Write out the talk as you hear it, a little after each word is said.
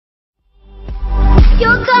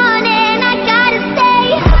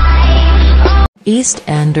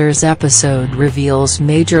EastEnders episode reveals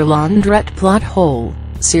major laundrette plot hole,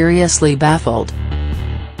 seriously baffled.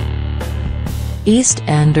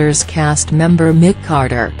 EastEnders cast member Mick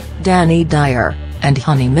Carter, Danny Dyer, and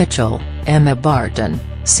Honey Mitchell, Emma Barton,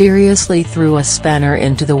 seriously threw a spanner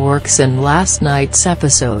into the works in last night's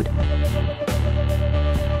episode.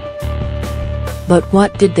 But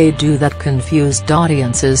what did they do that confused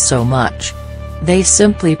audiences so much? They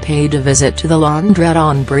simply paid a visit to the laundrette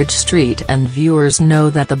on Bridge Street, and viewers know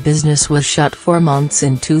that the business was shut for months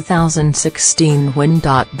in 2016 when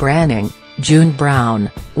Branning, June Brown,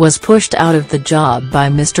 was pushed out of the job by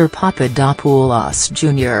Mr. Papadopoulos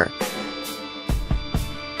Jr.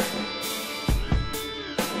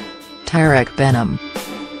 Tarek Benham.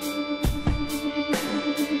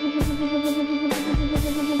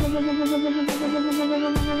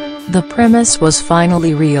 The premise was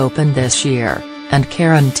finally reopened this year, and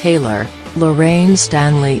Karen Taylor, Lorraine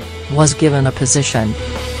Stanley, was given a position.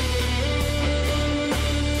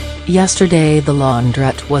 Yesterday the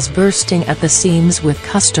laundrette was bursting at the seams with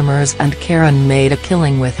customers, and Karen made a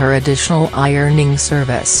killing with her additional ironing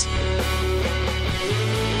service.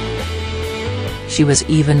 She was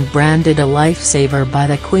even branded a lifesaver by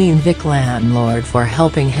the Queen Vic landlord for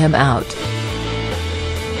helping him out.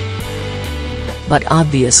 But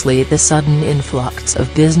obviously the sudden influx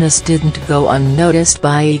of business didn't go unnoticed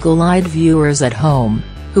by eagle-eyed viewers at home,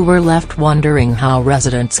 who were left wondering how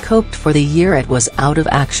residents coped for the year it was out of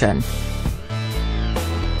action.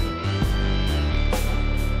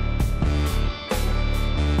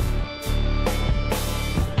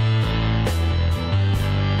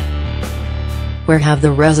 Where have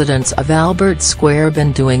the residents of Albert Square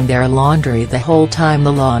been doing their laundry the whole time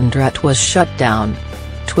the laundrette was shut down?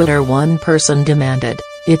 Twitter one person demanded,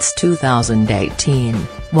 "It's 2018,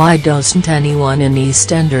 why doesn't anyone in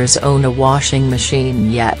EastEnders own a washing machine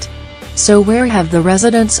yet?" So where have the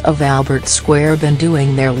residents of Albert Square been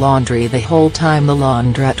doing their laundry the whole time the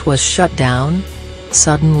laundrette was shut down?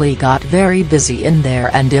 Suddenly got very busy in there,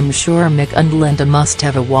 and I'm sure Mick and Linda must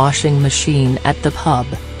have a washing machine at the pub,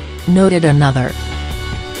 noted another.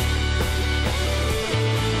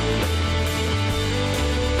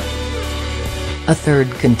 A third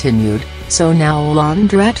continued, "So now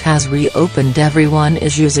laundrette has reopened, everyone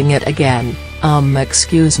is using it again.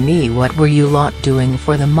 Excuse me, what were you lot doing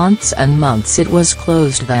for the months and months it was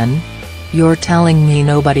closed then? You're telling me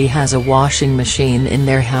nobody has a washing machine in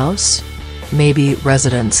their house? Maybe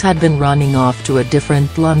residents had been running off to a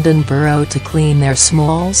different London borough to clean their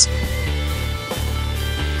smalls?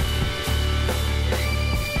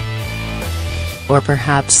 Or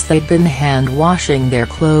perhaps they'd been hand-washing their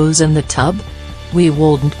clothes in the tub? We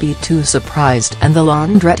wouldn't be too surprised, and the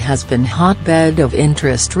laundrette has been hotbed of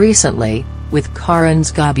interest recently, with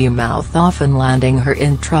Karen's gobby mouth often landing her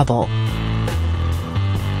in trouble.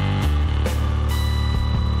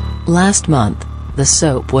 Last month, the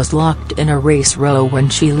soap was locked in a race row when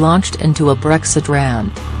she launched into a Brexit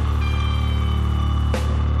rant.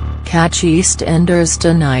 Catch EastEnders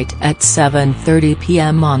tonight at 7:30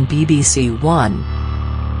 p.m. on BBC One.